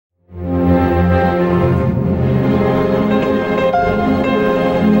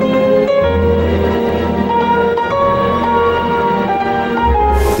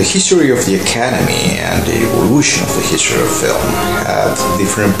The history of the Academy and the evolution of the history of film had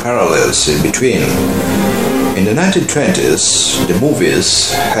different parallels in between. In the 1920s, the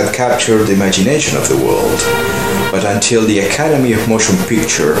movies had captured the imagination of the world, but until the Academy of Motion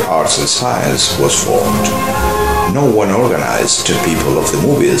Picture Arts and Science was formed, no one organized the people of the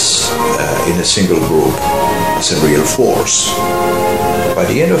movies in a single group as a real force. By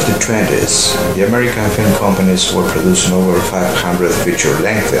the end of the 20s, the American film companies were producing over 500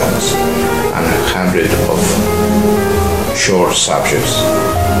 feature-length films and 100 of short subjects.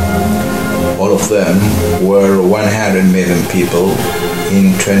 All of them were 100 million people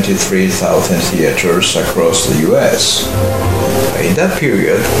in 23,000 theaters across the US. In that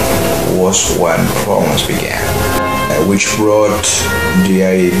period was when problems began, which brought the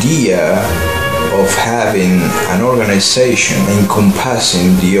idea of having an organization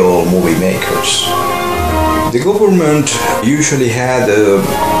encompassing the all movie makers. The government usually had a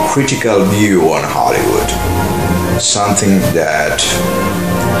critical view on Hollywood, something that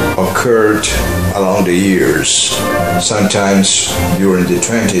occurred along the years, sometimes during the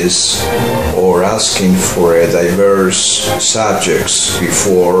 20s, or asking for a diverse subjects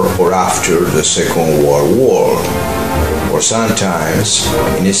before or after the Second World War, or sometimes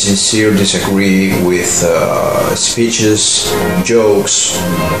in a sincere disagree with speeches, jokes,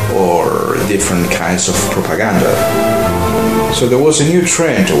 or different kinds of propaganda. So there was a new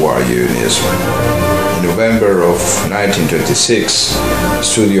trend toward unionism. In November of 1926, a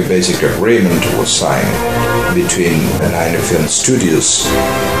studio basic agreement was signed between the 9 film studios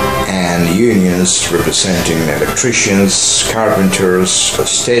and unions representing electricians, carpenters,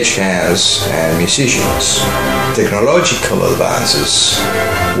 stagehands, and musicians. Technological advances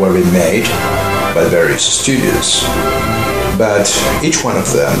were being made by various studios, but each one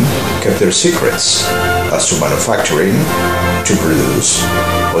of them kept their secrets as to manufacturing, to produce,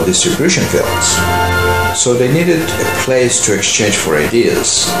 or distribution films. So they needed a place to exchange for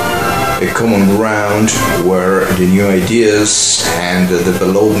ideas, a common ground where the new ideas and the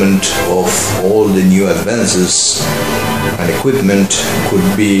development of all the new advances and equipment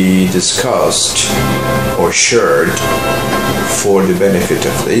could be discussed or shared for the benefit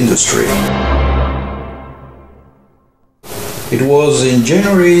of the industry. It was in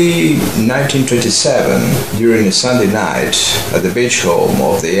January 1927, during a Sunday night at the beach home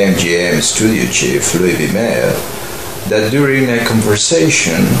of the MGM studio chief Louis Vimet, that during a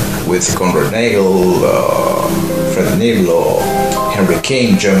conversation with Conrad Nagel, Fred Niblo, Henry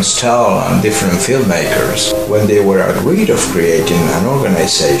King, John Stahl, and different filmmakers, when they were agreed of creating an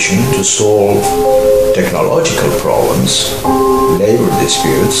organization to solve technological problems, labor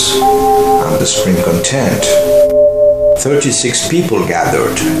disputes, and the screen content. 36 people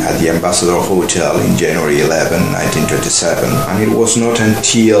gathered at the Ambassador Hotel in January 11, 1927, and it was not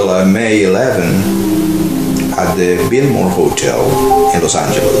until May 11 at the Biltmore Hotel in Los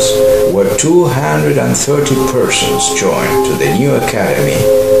Angeles where 230 persons joined to the new Academy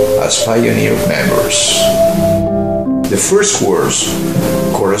as pioneer members. The first words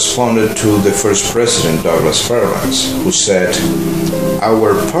corresponded to the first president, Douglas Fairbanks, who said,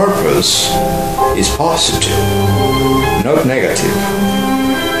 "Our purpose is positive, not negative.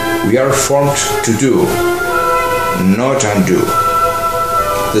 We are formed to do, not undo."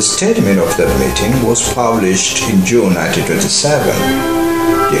 The statement of that meeting was published in June 1927.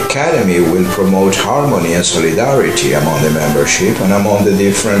 The Academy will promote harmony and solidarity among the membership and among the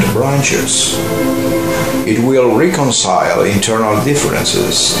different branches. It will reconcile internal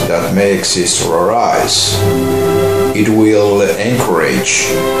differences that may exist or arise. It will encourage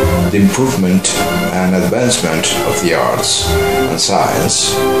the improvement and advancement of the arts and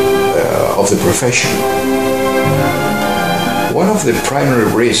science of the profession. One of the primary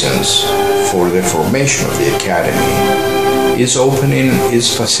reasons for the formation of the Academy is opening its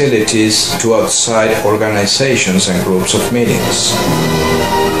facilities to outside organizations and groups of meetings,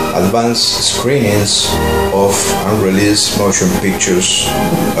 advanced screenings of unreleased motion pictures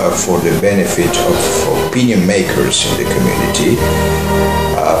for the benefit of opinion makers in the community,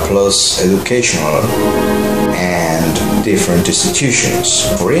 plus educational and different institutions.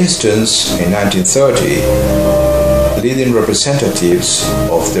 For instance, in 1930, leading representatives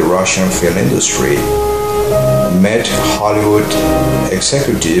of the Russian film industry met Hollywood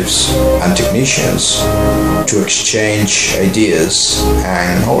executives and technicians to exchange ideas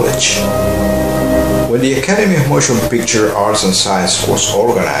and knowledge. When the Academy of Motion Picture Arts and Science was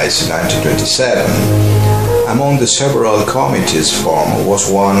organized in 1927, Among the several committees formed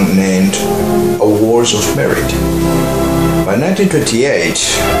was one named Awards of Merit. By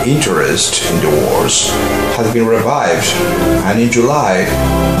 1928, interest in the wars had been revived, and in July,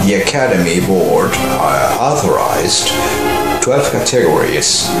 the Academy Board authorized 12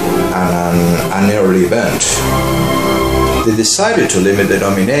 categories and an annual event. They decided to limit the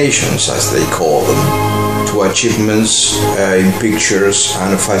nominations, as they call them, to achievements in pictures,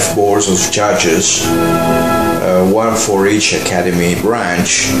 and 5 boards of judges, one for each Academy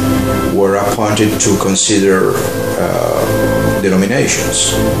branch, were appointed to consider the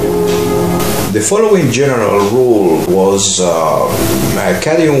nominations. The following general rule was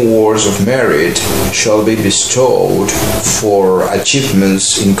Academy Awards of Merit shall be bestowed for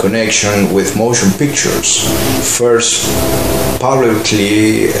achievements in connection with motion pictures, first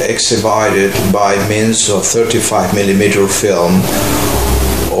publicly exhibited by means of 35mm film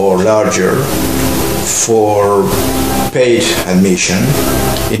or larger, for paid admission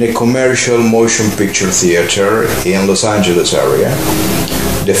in a commercial motion picture theater in Los Angeles area,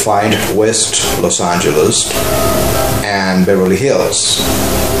 defined West Los Angeles and Beverly Hills.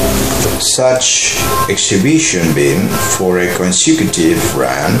 Such exhibition being for a consecutive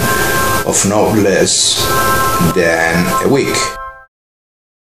run of no less than a week.